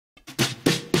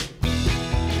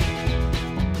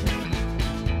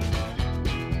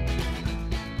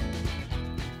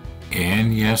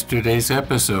In yesterday's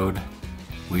episode,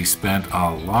 we spent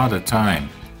a lot of time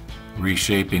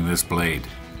reshaping this blade.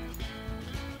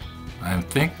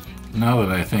 Now that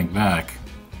I think back,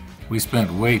 we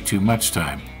spent way too much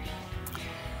time.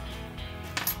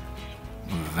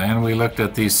 Then we looked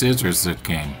at these scissors that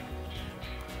came.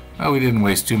 Well, we didn't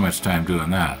waste too much time doing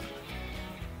that.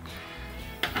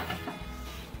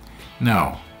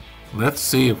 Now, let's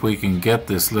see if we can get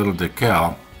this little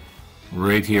decal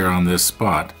right here on this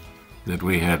spot that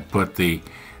we had put the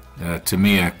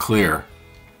Tamiya clear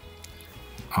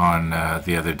on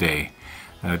the other day.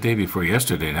 Day before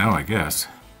yesterday now, I guess.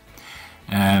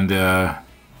 And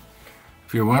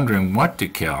if you're wondering what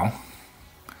decal,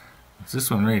 it's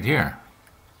this one right here.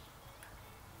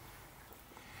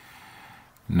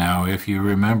 Now, if you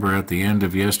remember at the end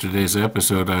of yesterday's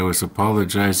episode, I was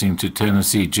apologizing to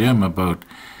Tennessee Jim about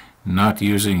not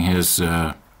using his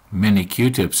mini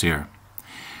Q-tips here.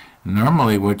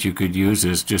 Normally what you could use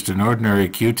is just an ordinary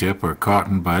Q-tip or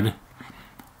cotton bud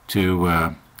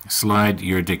to slide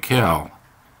your decal.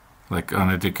 Like on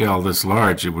a decal this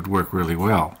large, it would work really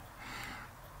well.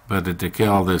 But a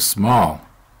decal this small,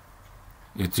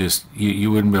 it just,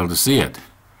 you wouldn't be able to see it.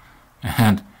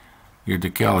 And your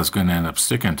decal is going to end up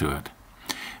sticking to it.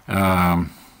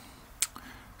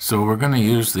 So we're going to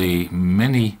use the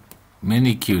mini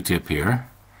Q-tip here,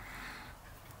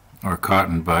 or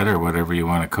cotton bud, or whatever you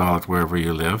want to call it wherever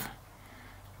you live.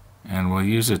 And we'll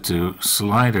use it to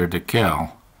slide our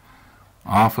decal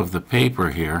off of the paper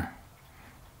here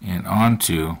and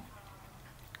onto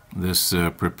this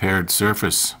prepared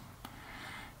surface.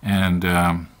 And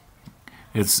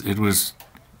it was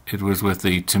with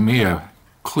the Tamiya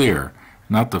clear,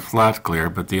 not the flat clear,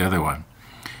 but the other one.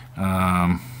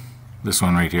 This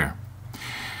one right here.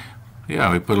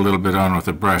 Yeah, we put a little bit on with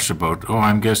a brush about,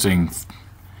 I'm guessing,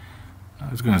 I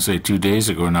was going to say 2 days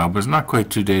ago now, but it's not quite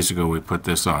 2 days ago we put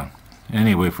this on.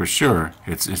 Anyway, for sure,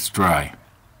 it's dry.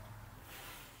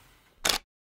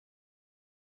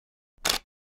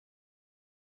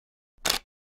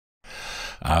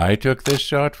 I took this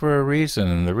shot for a reason,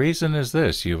 and the reason is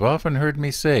this. You've often heard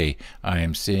me say I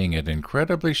am seeing it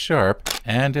incredibly sharp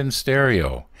and in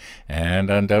stereo. And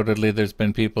undoubtedly there's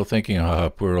been people thinking,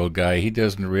 poor old guy, he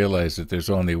doesn't realize that there's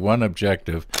only one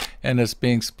objective and it's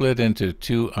being split into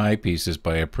two eyepieces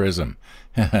by a prism.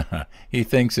 He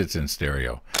thinks it's in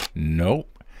stereo.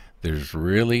 Nope. There's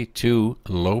really two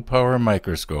low-power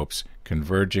microscopes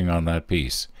converging on that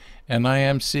piece. And I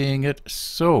am seeing it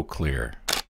so clear.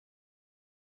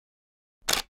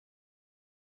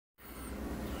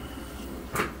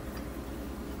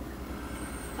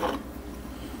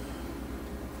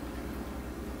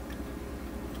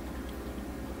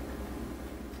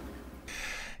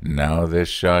 Now this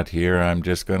shot here, I'm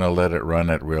just going to let it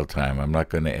run at real time. I'm not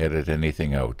going to edit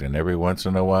anything out. And every once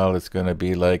in a while it's going to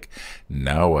be like,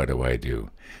 now what do I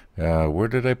do? Where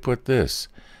did I put this?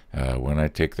 When I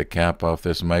take the cap off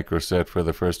this micro set for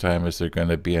the first time, is there going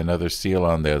to be another seal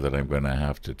on there that I'm going to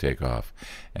have to take off?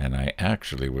 And I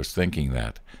actually was thinking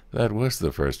that. That was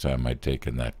the first time I'd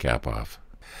taken that cap off.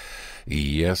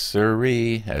 Yes,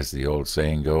 sirree, as the old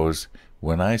saying goes.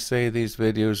 When I say these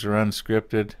videos are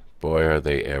unscripted, boy, are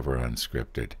they ever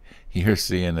unscripted. You're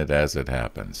seeing it as it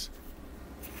happens.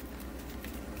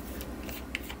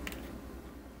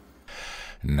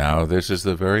 Now, this is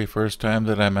the very first time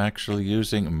that I'm actually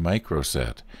using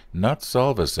microset, not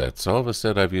Solvaset.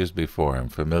 Solvaset I've used before. I'm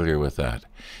familiar with that.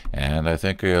 And I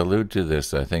think I allude to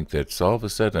this. I think that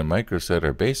Solvaset and microset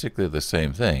are basically the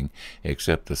same thing,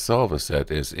 except the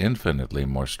Solvaset is infinitely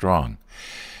more strong.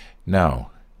 Now,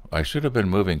 I should have been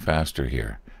moving faster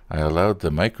here. I allowed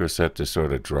the microset to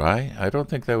sort of dry. I don't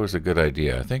think that was a good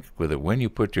idea. I think with it, when you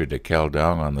put your decal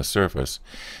down on the surface,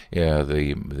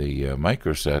 the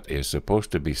microset is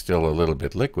supposed to be still a little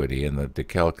bit liquidy and the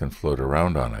decal can float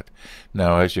around on it.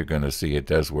 Now, as you're going to see, it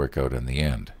does work out in the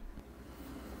end.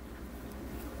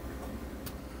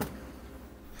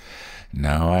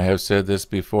 Now, I have said this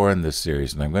before in this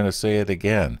series, and I'm going to say it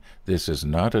again. This is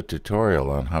not a tutorial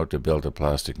on how to build a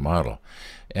plastic model.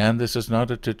 And this is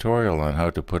not a tutorial on how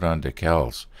to put on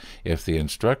decals. If the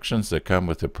instructions that come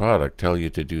with the product tell you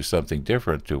to do something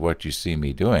different to what you see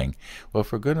me doing, well,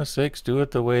 for goodness sakes, do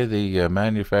it the way the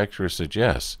manufacturer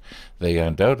suggests. They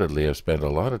undoubtedly have spent a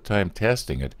lot of time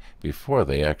testing it before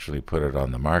they actually put it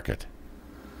on the market.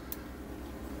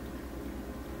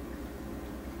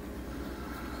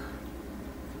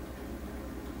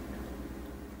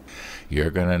 you're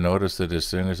going to notice that as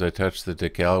soon as I touch the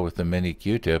decal with the mini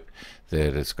Q-tip,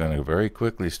 that it's going to very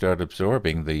quickly start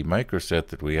absorbing the microset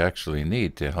that we actually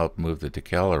need to help move the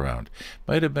decal around.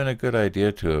 Might have been a good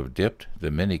idea to have dipped the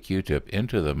mini Q-tip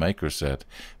into the microset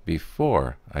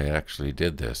before I actually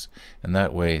did this, and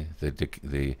that way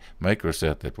the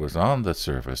microset that was on the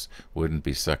surface wouldn't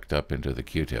be sucked up into the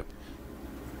Q-tip.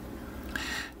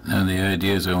 Now the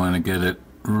idea is I want to get it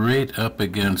right up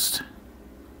against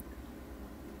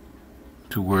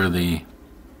to where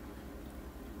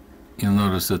you'll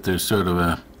notice that there's sort of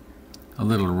a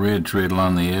little ridge right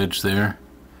along the edge there.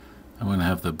 I want to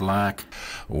have the black.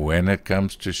 When it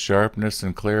comes to sharpness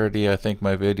and clarity, I think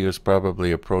my videos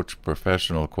probably approach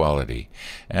professional quality,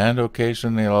 and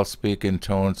occasionally I'll speak in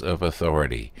tones of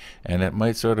authority, and it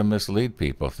might sort of mislead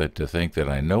people to think that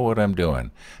I know what I'm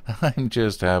doing. I'm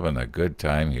just having a good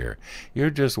time here. You're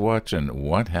just watching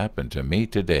what happened to me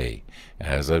today.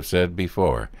 As I've said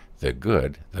before, the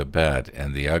good, the bad,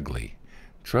 and the ugly.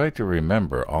 Try to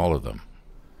remember all of them.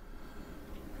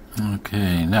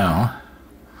 Okay, now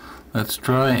let's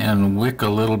try and wick a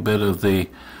little bit of the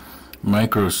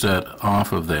microset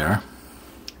off of there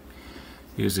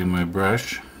using my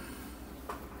brush.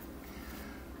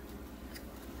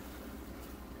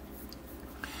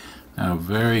 Now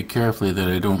very carefully that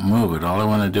I don't move it. All I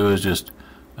want to do is just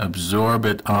absorb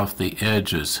it off the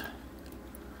edges.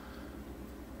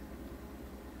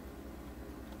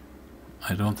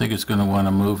 I don't think it's going to want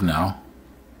to move now.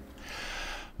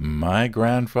 My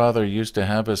grandfather used to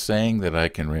have a saying that I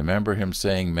can remember him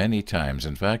saying many times.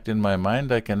 In fact, in my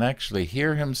mind I can actually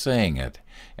hear him saying it,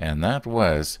 and that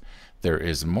was, "There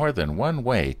is more than one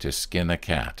way to skin a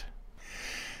cat."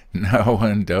 Now,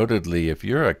 undoubtedly, if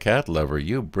you're a cat lover,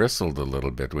 you bristled a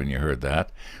little bit when you heard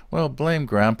that. Well, blame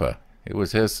Grandpa. It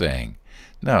was his saying.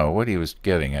 Now, what he was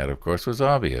getting at, of course, was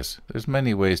obvious. There's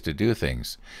many ways to do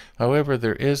things. However,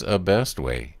 there is a best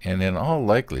way, and in all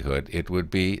likelihood it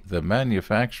would be the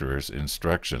manufacturer's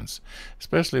instructions.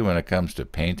 Especially when it comes to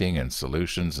painting and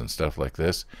solutions and stuff like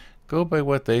this. Go by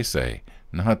what they say,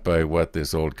 not by what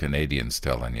this old Canadian's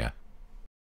telling you.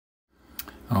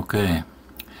 Okay,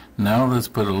 now let's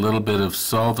put a little bit of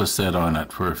Solvaset on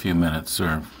it for a few minutes, or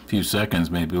a few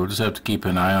seconds maybe. We'll just have to keep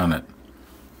an eye on it.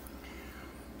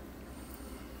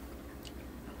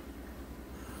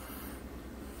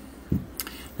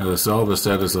 Now the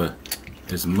Solvaset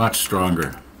is much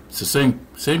stronger. It's the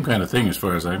same kind of thing as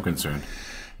far as I'm concerned.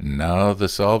 Now the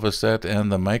Solvaset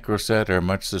and the microset are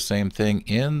much the same thing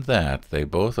in that they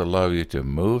both allow you to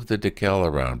move the decal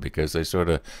around because they sort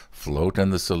of float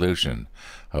in the solution.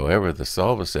 However, the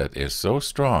Solvaset is so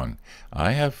strong,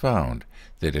 I have found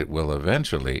that it will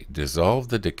eventually dissolve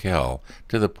the decal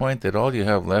to the point that all you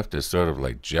have left is sort of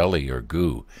like jelly or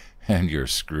goo, and you're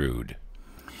screwed.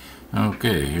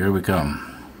 Okay, here we come.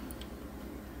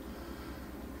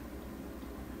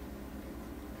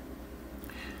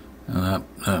 Now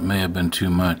that may have been too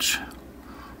much.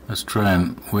 Let's try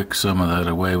and wick some of that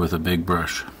away with a big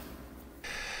brush.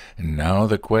 Now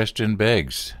the question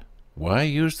begs, why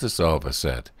use the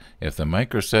Solvaset? If the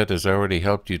microset has already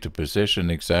helped you to position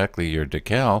exactly your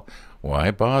decal,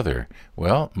 why bother?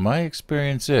 Well, my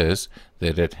experience is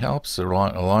that it helps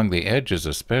along the edges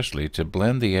especially to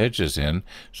blend the edges in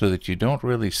so that you don't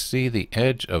really see the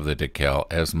edge of the decal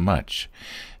as much.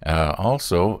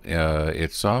 Also,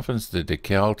 it softens the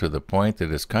decal to the point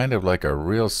that it's kind of like a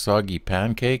real soggy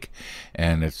pancake,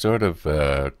 and it's sort of,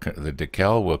 the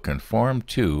decal will conform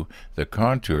to the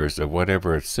contours of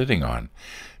whatever it's sitting on.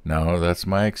 Now, that's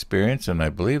my experience, and I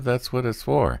believe that's what it's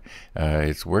for.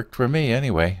 It's worked for me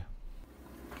anyway.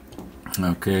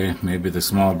 Okay, maybe the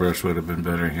small brush would have been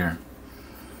better here.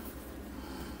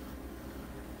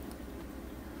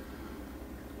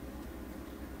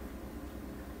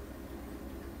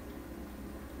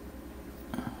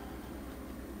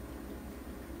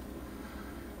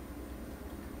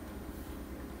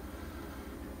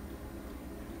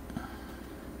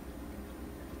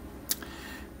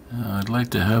 I'd like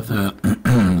to have that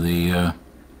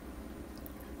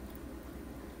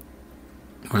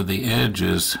where the edge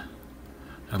is,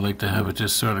 I'd like to have it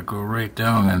just sort of go right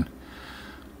down, and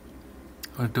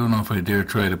I don't know if I dare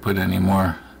try to put any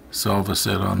more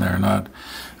Solvaset on there or not.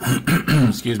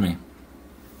 Excuse me.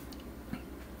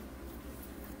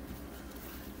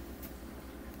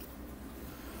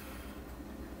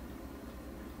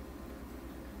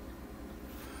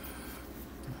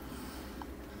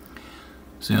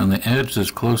 See, on the edge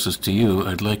that's closest to you,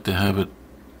 I'd like to have it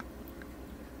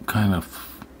kind of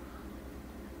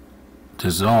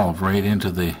dissolve right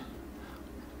into the...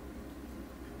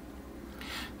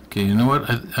 Okay, you know what?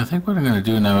 I think what I'm going to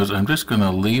do now is I'm just going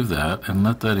to leave that and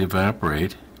let that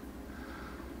evaporate.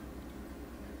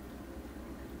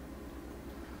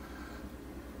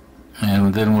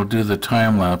 And then we'll do the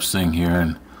time-lapse thing here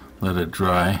and let it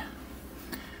dry.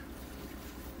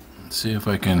 Let's see if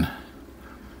I can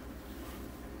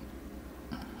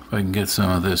get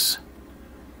some of this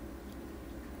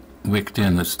wicked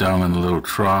in that's down in the little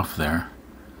trough there.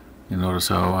 You notice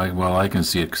how I can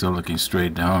see it because I'm looking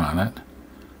straight down on it.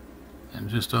 And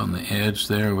just on the edge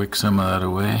there, wick some of that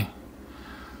away.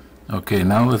 Okay,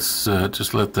 now let's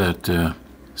just let that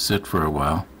sit for a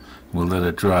while. We'll let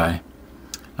it dry.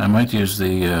 I might use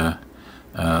the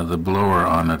blower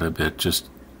on it a bit, just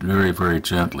very, very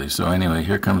gently. So anyway,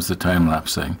 here comes the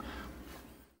time-lapse thing.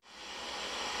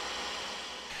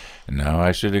 Now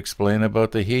I should explain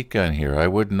about the heat gun here. I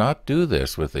would not do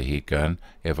this with the heat gun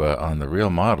if on the real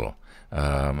model.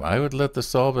 I would let the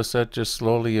Solvaset just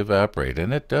slowly evaporate,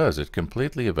 and it does. It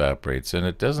completely evaporates, and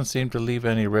it doesn't seem to leave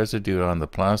any residue on the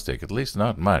plastic, at least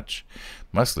not much.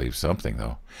 Must leave something,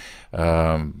 though.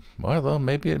 Well, though,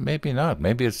 maybe not.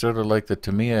 Maybe it's sort of like the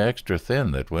Tamiya Extra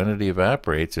Thin, that when it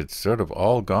evaporates, it's sort of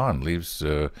all gone, leaves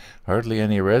hardly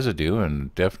any residue,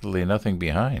 and definitely nothing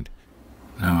behind.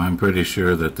 Now I'm pretty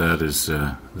sure that is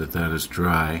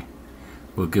dry.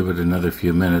 We'll give it another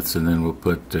few minutes, and then we'll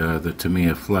put the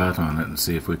Tamiya flat on it and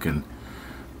see if we can,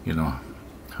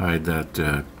 hide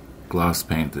that gloss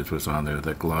paint that was on there,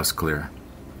 that gloss clear.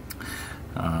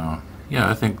 Yeah,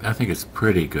 I think it's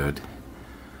pretty good.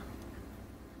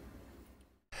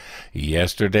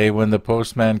 Yesterday, when the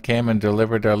postman came and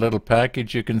delivered our little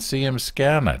package, you can see him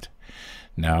scan it.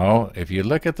 Now, if you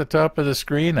look at the top of the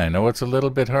screen, I know it's a little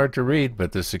bit hard to read,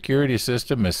 but the security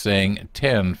system is saying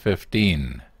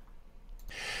 10:15.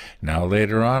 Now,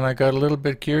 later on, I got a little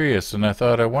bit curious, and I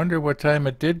thought, I wonder what time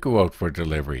it did go out for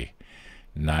delivery.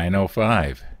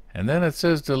 9:05. And then it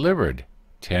says delivered,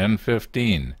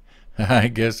 10:15. I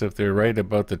guess if they're right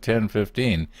about the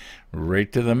 10:15, right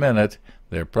to the minute,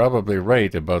 they're probably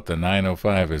right about the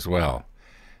 9:05 as well.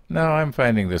 Now, I'm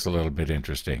finding this a little bit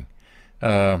interesting.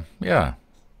 Yeah.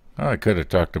 Well, I could have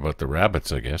talked about the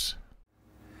rabbits, I guess.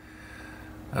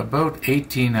 About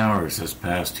 18 hours has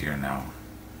passed here now.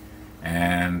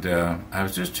 And I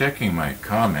was just checking my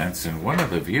comments, and one of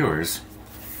the viewers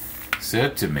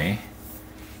said to me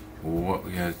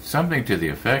something to the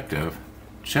effect of,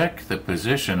 check the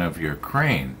position of your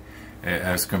crane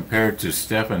as compared to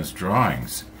Stefan's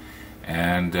drawings.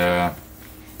 And I'm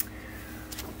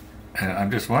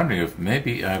just wondering if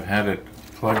maybe I've had it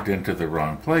plugged into the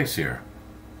wrong place here.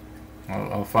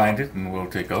 I'll find it and we'll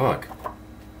take a look.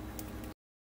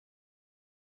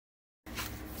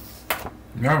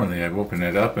 Normally I open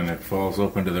it up and it falls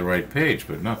open to the right page,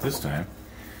 but not this time.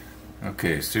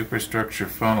 Okay, superstructure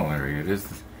funnel area.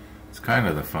 It's kind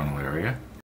of the funnel area.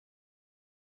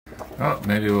 Oh,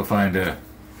 maybe we'll find a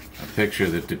picture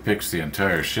that depicts the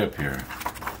entire ship here.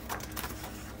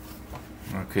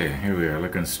 Okay, here we are,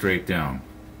 looking straight down.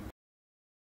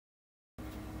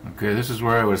 Okay, this is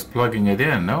where I was plugging it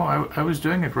in. No, I was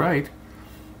doing it right.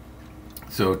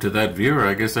 So to that viewer,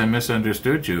 I guess I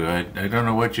misunderstood you. I don't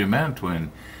know what you meant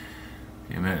when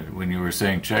you were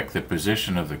saying check the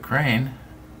position of the crane,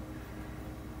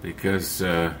 because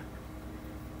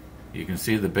you can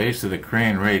see the base of the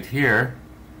crane right here,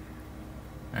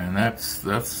 and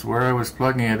that's where I was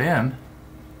plugging it in.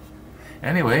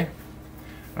 Anyway,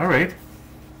 all right.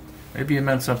 Maybe you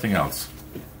meant something else.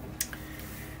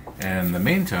 And in the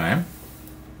meantime,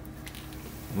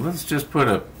 let's just put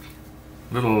a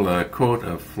little coat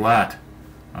of flat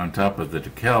on top of the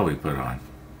decal we put on.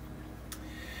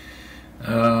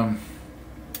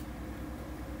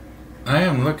 I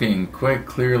am looking quite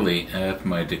clearly at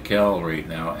my decal right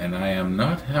now, and I am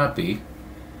not happy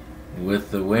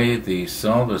with the way the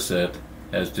Solvaset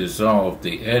has dissolved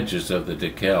the edges of the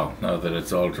decal now that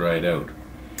it's all dried out.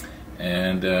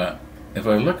 And if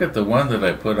I look at the one that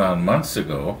I put on months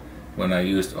ago, when I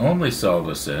used only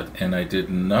Solvaset and I did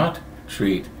not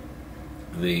treat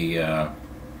the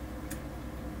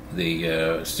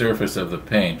surface of the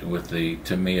paint with the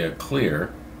Tamiya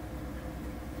clear,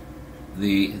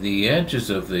 the edges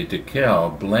of the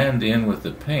decal blend in with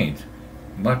the paint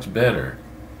much better.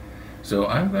 So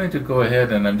I'm going to go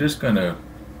ahead and I'm just going to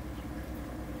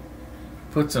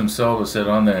put some Solvaset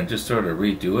on there and just sort of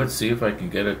redo it, see if I can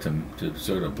get it to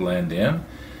sort of blend in.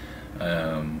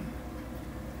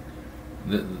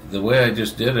 The way I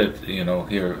just did it,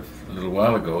 here a little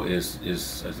while ago is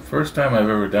the first time I've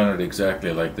ever done it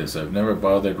exactly like this. I've never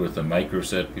bothered with a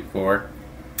microset before.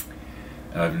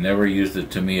 I've never used the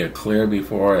Tamiya clear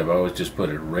before. I've always just put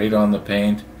it right on the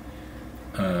paint.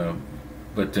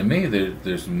 But to me,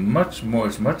 there's much more.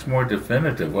 It's much more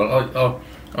definitive. Well,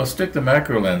 I'll stick the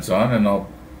macro lens on and I'll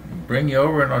bring you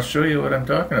over and I'll show you what I'm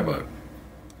talking about.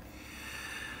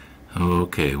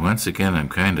 Okay, once again I'm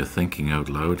kind of thinking out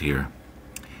loud here,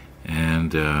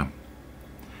 and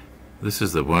this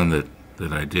is the one that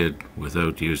I did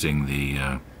without using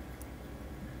the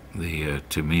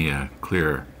Tamiya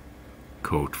clear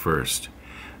coat first.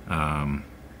 Yeah,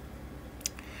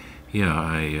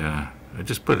 I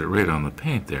just put it right on the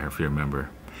paint there, if you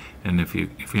remember. And if you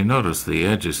notice, the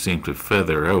edges seem to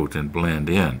feather out and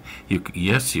blend in.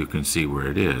 Yes, you can see where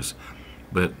it is,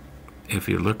 but if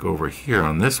you look over here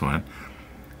on this one,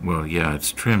 well, yeah,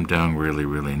 it's trimmed down really,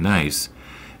 really nice,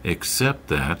 except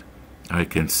that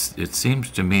it seems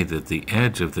to me that the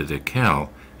edge of the decal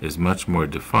is much more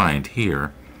defined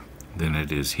here than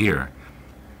it is here.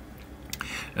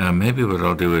 Maybe what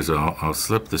I'll do is I'll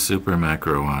slip the super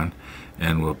macro on,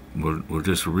 and we'll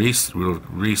just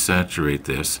resaturate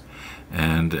this,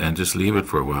 and just leave it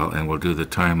for a while, and we'll do the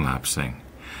time lapse thing.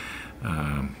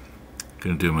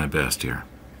 Gonna do my best here.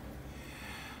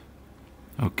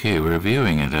 Okay, we're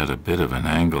viewing it at a bit of an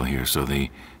angle here, so the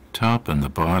top and the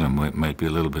bottom might be a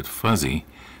little bit fuzzy,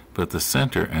 but the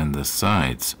center and the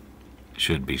sides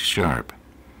should be sharp.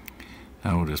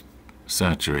 Now we'll just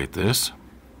saturate this.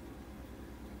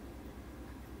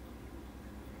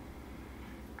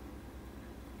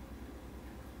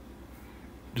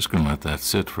 Just going to let that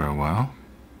sit for a while.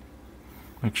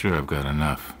 Make sure I've got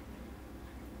enough.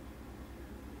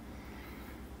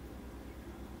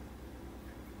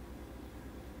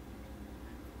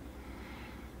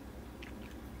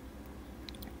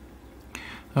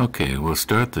 Okay, we'll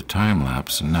start the time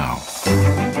lapse now.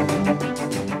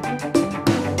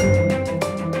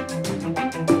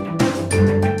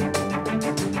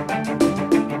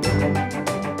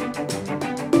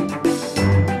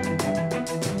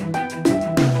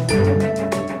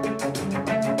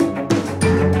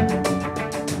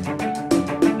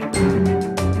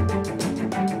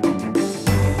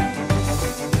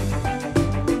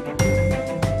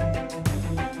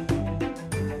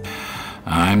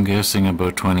 I'm guessing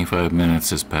about 25 minutes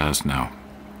has passed now.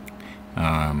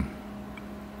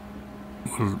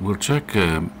 We'll check,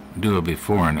 do a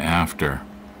before and after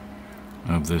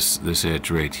of this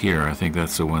edge right here. I think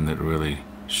that's the one that really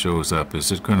shows up.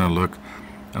 Is it going to look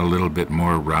a little bit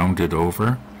more rounded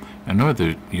over? I know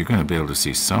that you're going to be able to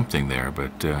see something there,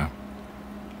 but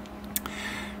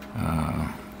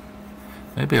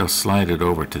maybe I'll slide it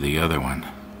over to the other one.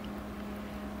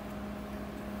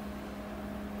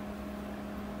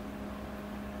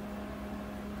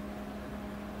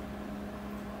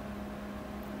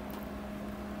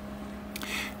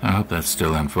 I hope that's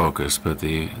still in focus, but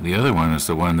the other one is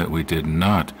the one that we did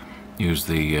not use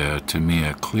the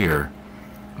Tamiya clear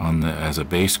on as a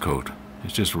base coat.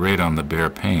 It's just right on the bare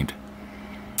paint,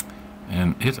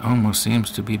 and it almost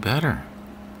seems to be better,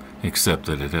 except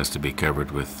that it has to be covered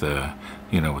with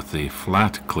with the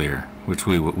flat clear, which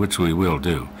we will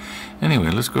do.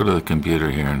 Anyway, let's go to the computer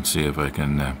here and see if I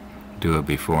can do a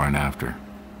before and after.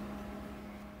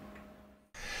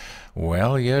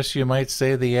 Well, yes, you might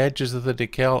say the edges of the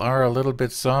decal are a little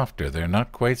bit softer. They're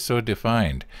not quite so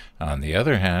defined. On the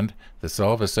other hand, the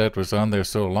Solvaset was on there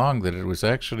so long that it was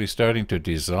actually starting to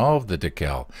dissolve the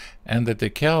decal, and the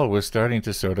decal was starting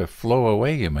to sort of flow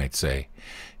away, you might say.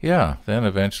 Yeah, then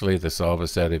eventually the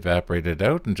Solvaset evaporated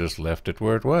out and just left it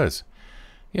where it was.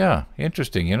 Yeah,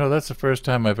 interesting. You know, that's the first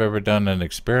time I've ever done an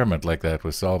experiment like that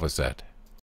with Solvaset.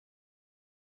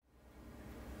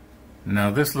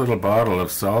 Now this little bottle of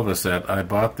Solvaset, I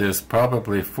bought this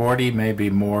probably 40,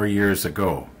 maybe more years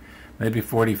ago. Maybe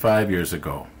 45 years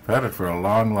ago. I've had it for a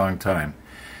long, long time.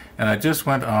 And I just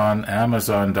went on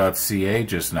Amazon.ca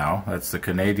just now. That's the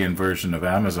Canadian version of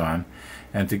Amazon.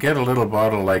 And to get a little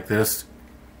bottle like this,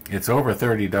 it's over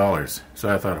 $30. So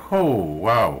I thought, oh,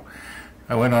 wow.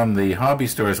 I went on the hobby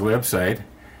store's website,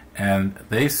 and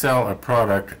they sell a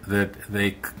product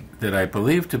that I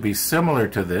believe to be similar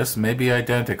to this, maybe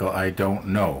identical, I don't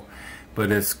know.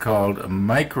 But it's called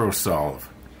Microsolve,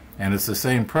 and it's the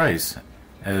same price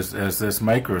as this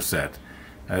micro set.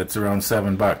 It's around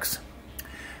 $7.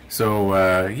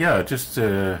 So yeah, just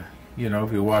if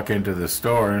you walk into the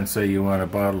store and say you want a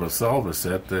bottle of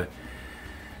Solvaset,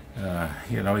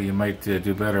 you might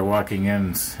do better walking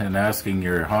in and asking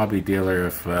your hobby dealer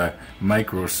if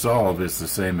Microsolve is the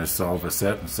same as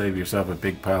Solvaset, and save yourself a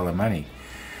big pile of money.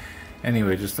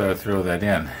 Anyway, just thought I'd throw that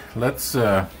in. Let's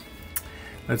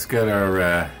get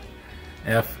our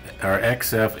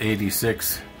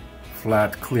XF86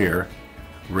 flat clear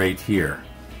right here.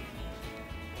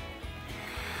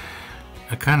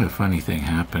 A kind of funny thing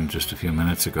happened just a few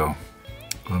minutes ago.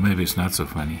 Well, maybe it's not so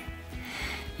funny.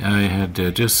 I had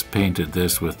just painted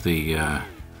this with the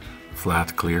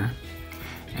flat clear,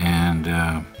 and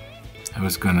I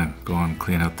was going to go and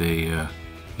clean out the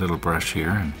little brush here,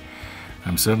 and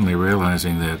I'm suddenly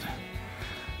realizing that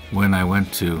when I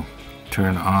went to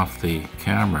turn off the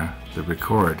camera, the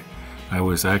record, I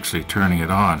was actually turning it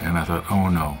on, and I thought, oh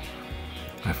no,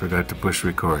 I forgot to push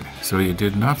record. So you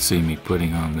did not see me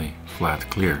putting on the flat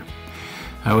clear.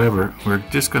 However, we're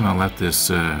just going to let this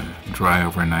dry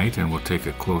overnight, and we'll take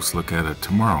a close look at it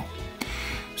tomorrow.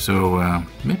 So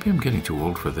maybe I'm getting too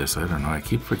old for this. I don't know. I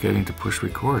keep forgetting to push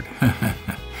record.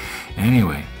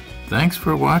 Anyway, thanks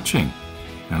for watching.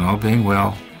 And all being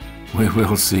well, we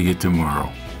will see you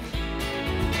tomorrow.